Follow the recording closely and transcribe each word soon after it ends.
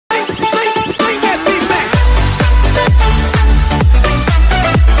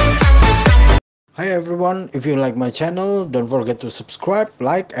Hi everyone, if you like my channel, don't forget to subscribe,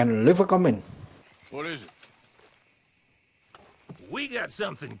 like and leave a comment. What is it? We got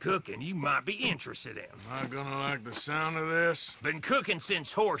something cooking you might be interested in. Am I gonna like the sound of this? Been cooking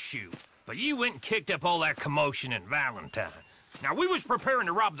since Horseshoe, but you went and kicked up all that commotion in Valentine. Now, we was preparing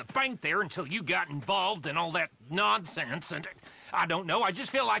to rob the bank there until you got involved in all that nonsense, and I don't know, I just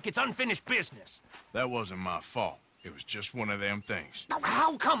feel like it's unfinished business. That wasn't my fault. It was just one of them things.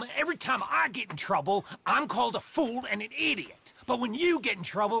 How come every time I get in trouble, I'm called a fool and an idiot? But when you get in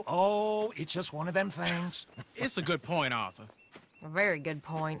trouble, oh, it's just one of them things. It's a good point, Arthur. A very good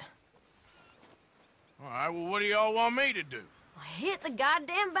point. All right, well, what do y'all want me to do? Hit the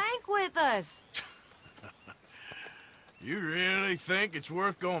goddamn bank with us. You really think it's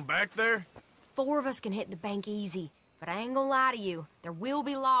worth going back there? 4 of us can hit the bank easy, but I ain't gonna lie to you. There will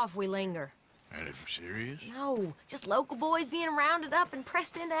be law if we linger. And if we're serious? No, just local boys being rounded up and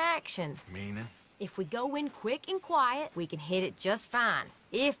pressed into action. Meaning? If we go in quick and quiet, we can hit it just fine.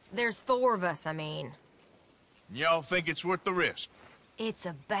 If there's 4 of us, I mean. Y'all think it's worth the risk? It's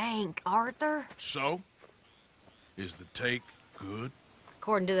a bank, Arthur. So? Is the take good?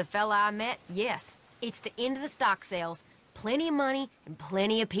 According to the fella I met, yes. It's the end of the stock sales. Plenty of money and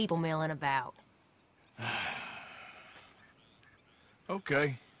plenty of people milling about.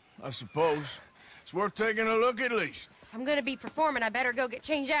 Okay, I suppose. It's worth taking a look at least. If I'm gonna be performing, I better go get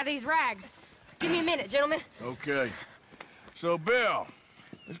changed out of these rags. Give me a minute, gentlemen. Okay. So, Bill,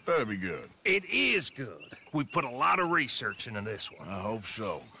 this better be good. It is good. We put a lot of research into this one. I hope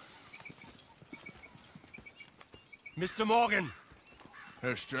so. Mr. Morgan,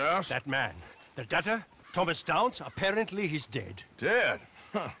 Herr Strauss? that man, the debtor, Thomas Downs, apparently he's dead. Dead?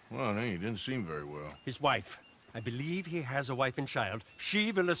 Huh. Well, he didn't seem very well. His wife, I believe he has a wife and child.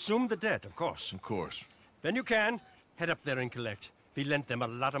 She will assume the debt, of course. Of course. Then you can head up there and collect. We lent them a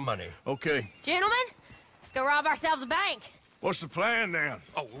lot of money. Okay. Gentlemen, let's go rob ourselves a bank. What's the plan, then?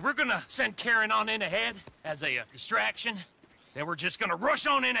 Oh, we're gonna send Karen on in ahead as a distraction. Then we're just gonna rush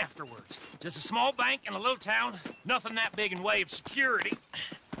on in afterwards. Just a small bank in a little town. Nothing that big in way of security.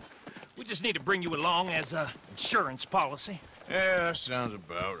 We just need to bring you along as a insurance policy. Yeah, that sounds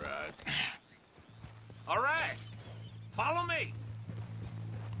about right. All right. Follow me.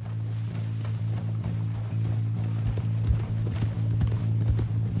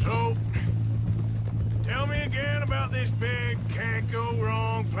 So, tell me again about this big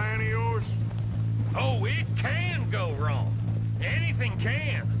can't-go-wrong plan of yours. Oh, it can go wrong. Anything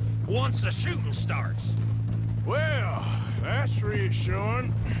can, once the shooting starts. Well, that's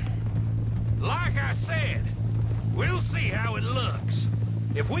reassuring. Like I said, we'll see how it looks.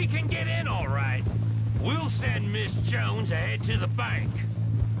 If we can get in all right, we'll send Miss Jones ahead to the bank.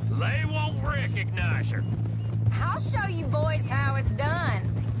 They won't recognize her. I'll show you boys how it's done.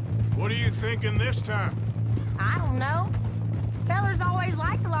 What are you thinking this time? I don't know. Fellers always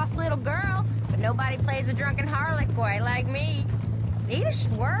like the lost little girl, but nobody plays a drunken harlot quite like me. Either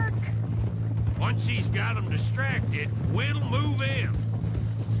should work. Once she's got them distracted, we'll move in.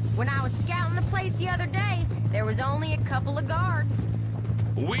 When I was scouting the place the other day, there was only a couple of guards.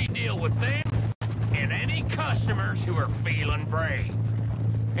 We deal with them and any customers who are feeling brave.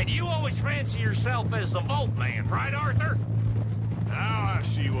 And you always fancy yourself as the Vault Man, right, Arthur? Now I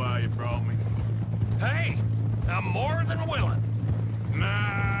see why you brought me. Hey, I'm more than willing.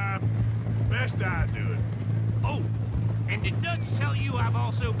 Nah, best I do it. Oh, and did Dutch tell you I've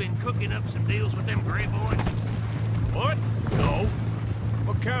also been cooking up some deals with them Gray boys? What? No.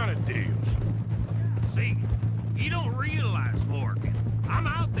 What kind of deals? See, you don't realize, Morgan. I'm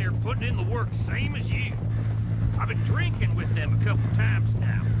out there putting in the work same as you. I've been drinking with them a couple times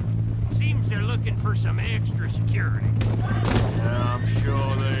now. Seems they're looking for some extra security. Yeah, I'm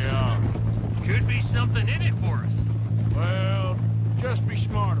sure they are. Could be something in it for us. Well, just be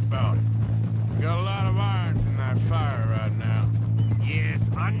smart about it. We got a lot of irons in that fire right now. Yes,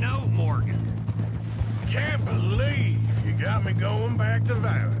 I know, Morgan. Can't believe you got me going back to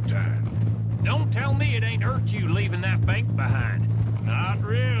Valentine. Don't tell me it ain't hurt you leaving that bank behind. Not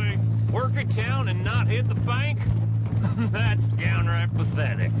really. Work a town and not hit the bank? That's downright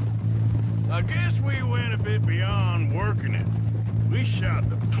pathetic. I guess we went a bit beyond working it. We shot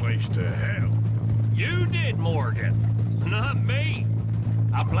the place to hell. You did, Morgan. Not me.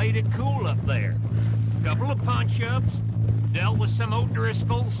 I played it cool up there. Couple of punch-ups, dealt with some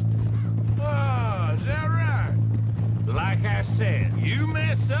O'Driscolls. Ah, is that right? Like I said, you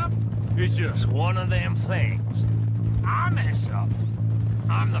mess up, it's just one of them things. I mess up,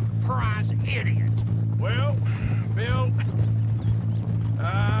 I'm the prize idiot. Well, Bill,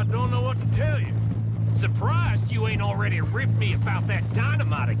 I don't know what to tell you. Surprised you ain't already ripped me about that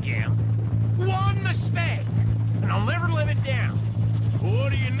dynamite again. One mistake, and I'll never live it down.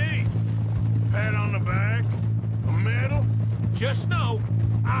 What do you need? Pat on the back? A medal? Just know,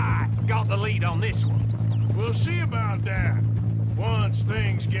 I got the lead on this one. We'll see about that once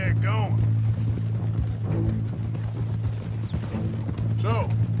things get going. So,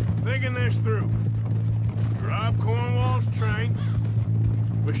 thinking this through. We rob Cornwall's train.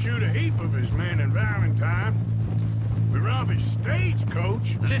 We shoot a heap of his men in Valentine. We rob his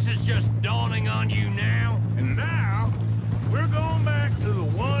stagecoach. This is just dawning on you now. And now, we're going back to the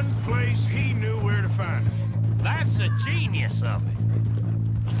one place he knew where to find us. That's the genius of it.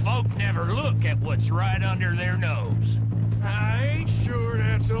 Folk never look at what's right under their nose. I ain't sure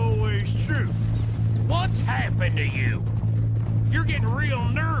that's always true. What's happened to you? You're getting real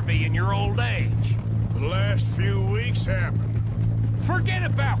nervy in your old age. The last few weeks happened. Forget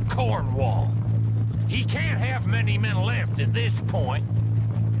about Cornwall. He can't have many men left at this point.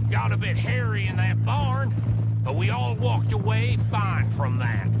 Got a bit hairy in that barn, but we all walked away fine from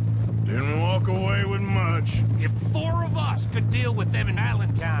that. Didn't walk away with much. If 4 of us could deal with them in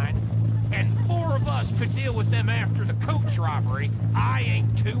Valentine, and 4 of us could deal with them after the coach robbery, I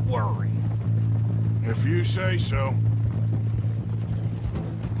ain't too worried. If you say so.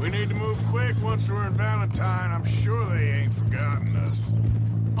 We need to move quick once we're in Valentine. I'm sure they ain't forgotten us.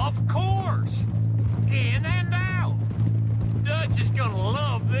 Of course! In and out! Dutch is gonna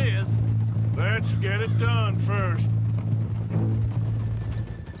love this. Let's get it done first.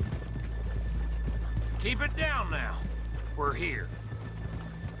 Keep it down now. We're here.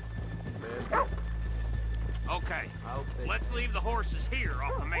 Okay, let's leave the horses here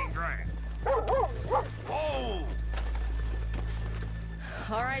off the main drag. Whoa!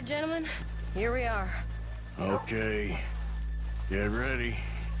 All right, gentlemen, here we are. Okay. Get ready.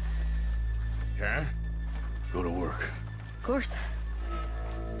 Okay? Go to work. Of course.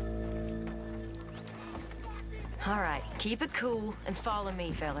 All right, keep it cool and follow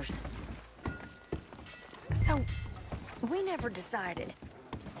me, fellers. So, we never decided.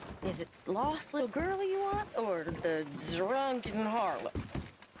 Is it lost little girl you want, or the drunken harlot?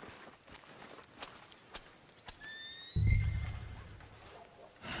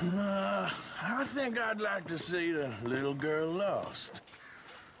 I think I'd like to see the little girl lost.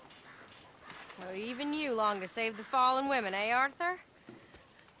 So even you long to save the fallen women, eh, Arthur?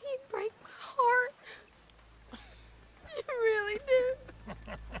 You break my heart. You really do.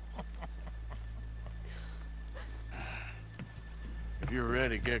 If you're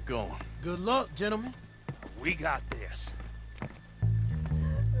ready, get going. Good luck, gentlemen. We got this.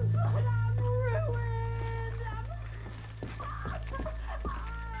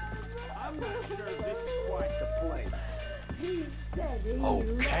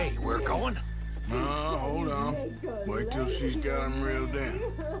 Okay, we're going. No, hold on. Wait till she's got him reeled in.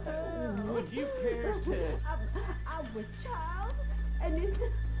 Would you care to... I'm a child, and it's...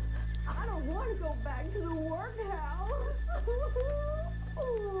 I don't want to go back to the workhouse.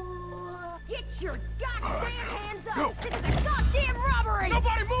 Get your goddamn hands up! Go. This is a goddamn robbery!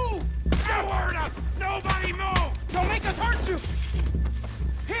 Nobody move! No word up! Nobody move! Don't make us hurt you!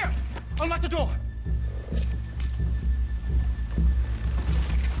 Here! Unlock the door!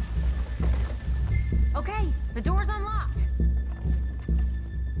 Okay, the door's unlocked.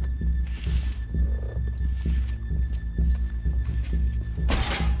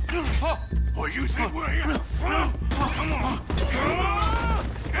 Oh, you think we're here for fun? Come on. Come on.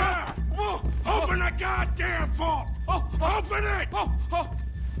 Yeah. Open the goddamn vault. Open it. Go!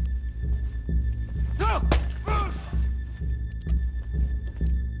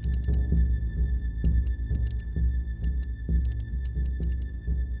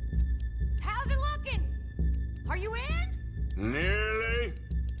 How's it looking? Are you in? Nearly.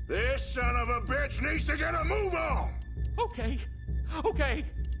 This son of a bitch needs to get a move on. Okay. Okay.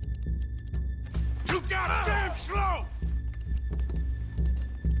 Too goddamn slow.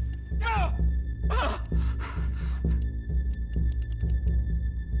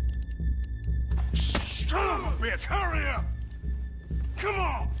 Son of a bitch, hurry up. Come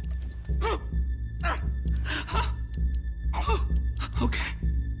on. Okay.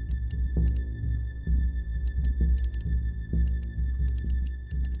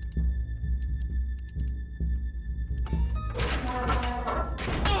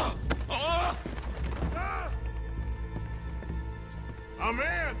 I'm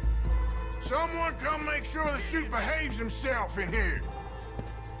in. Someone come make sure the chute behaves himself in here.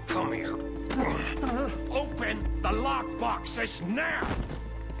 Come here. Open the lockboxes now!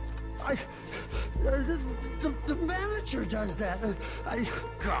 The manager does that.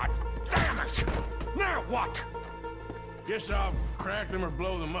 God damn it! Now what? Guess I'll crack them or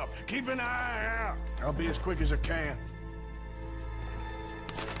blow them up. Keep an eye out. I'll be as quick as I can.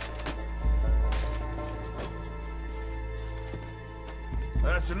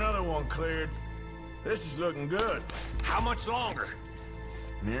 That's another one cleared. This is looking good. How much longer?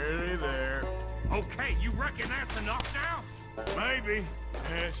 Nearly there. Okay, you reckon that's enough now? Maybe.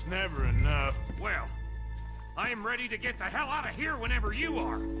 It's never enough. Well, I am ready to get the hell out of here whenever you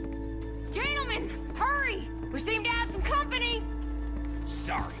are. Gentlemen, hurry! We seem to have some company.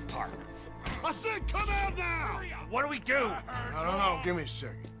 Sorry, partner. I said come out now! What do we do? I don't know. Give me a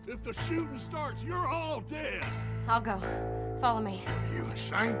second. If the shooting starts, you're all dead. I'll go. Follow me. Are you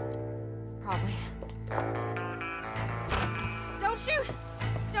insane? Probably. Don't shoot!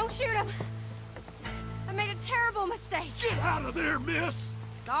 Don't shoot him! I made a terrible mistake. Get out of there, miss!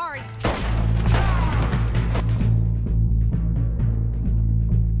 Sorry.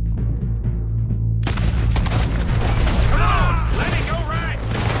 Come on! Let it go right!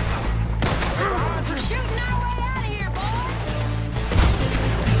 We're shooting our way out of here, boys!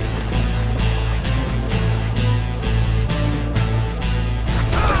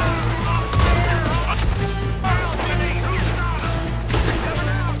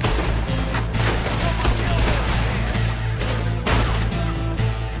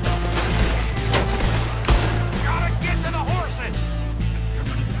 Gotta get to the horses!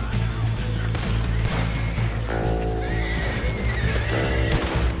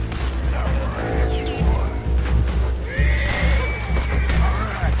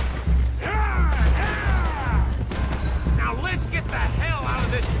 Now let's get the hell out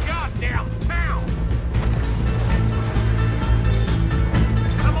of this goddamn town!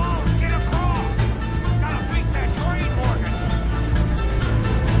 Come on, get across! Gotta beat that train, Morgan!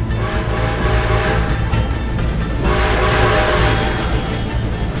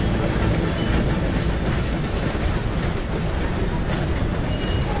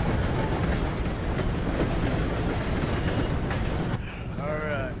 All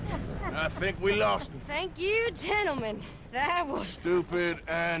right. I think we lost him. Thank you, gentlemen. That was... Stupid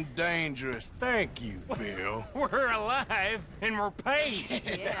and dangerous. Thank you, Bill. We're alive and we're paid.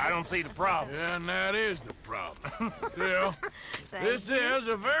 Yeah. I don't see the problem. And that is the problem. Bill, Thank this you. is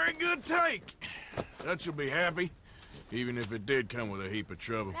a very good take. Dutch will be happy, even if it did come with a heap of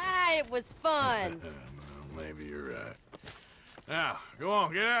trouble. Ah, it was fun. Well, maybe you're right. Now, go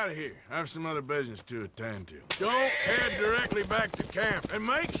on, get out of here. I have some other business to attend to. Don't head directly back to camp, and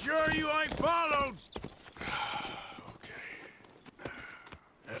make sure you ain't followed. Okay.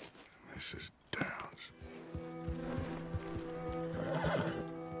 Mrs. Downs.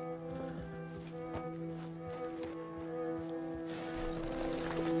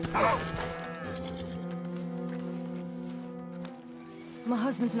 My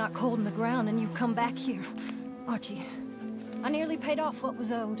husband's not cold in the ground, and you've come back here. Archie, I nearly paid off what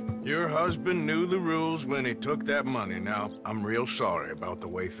was owed. Your husband knew the rules when he took that money. Now, I'm real sorry about the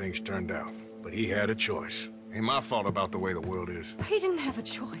way things turned out. But he had a choice. Ain't my fault about the way the world is. He didn't have a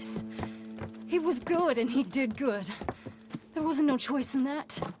choice. He was good, and he did good. There wasn't no choice in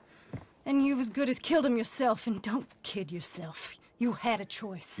that. And you've as good as killed him yourself, and don't kid yourself. You had a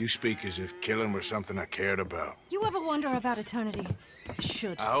choice. You speak as if killing was something I cared about. You ever wonder about eternity? You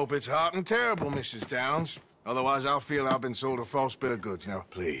should. I hope it's hot and terrible, Mrs. Downs. Otherwise, I'll feel I've been sold a false bill of goods. Now,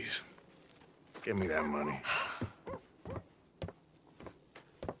 please, give me that money.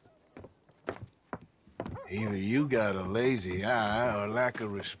 Either you got a lazy eye or lack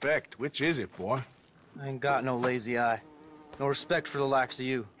of respect. Which is it, boy? I ain't got no lazy eye. No respect for the likes of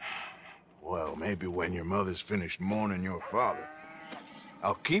you. Well, maybe when your mother's finished mourning your father,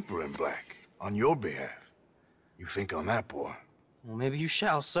 I'll keep her in black, on your behalf. You think on that, boy? Well, maybe you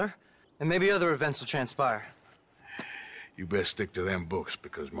shall, sir. And maybe other events will transpire. You best stick to them books,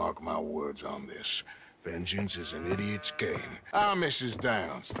 because mark my words on this. Vengeance is an idiot's game. Ah, Mrs.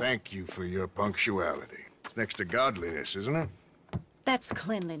 Downs, thank you for your punctuality. It's next to godliness, isn't it? That's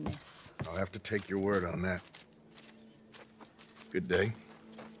cleanliness. I'll have to take your word on that. Good day.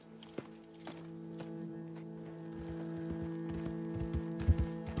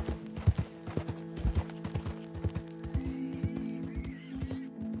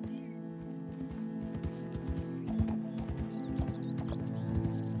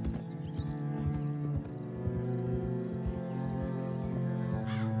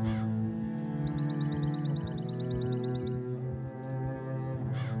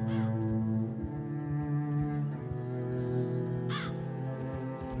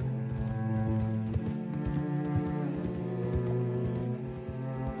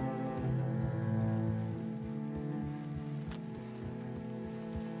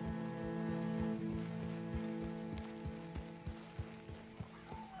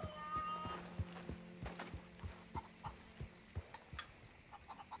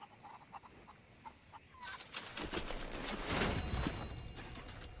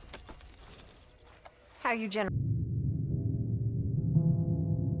 how you generate.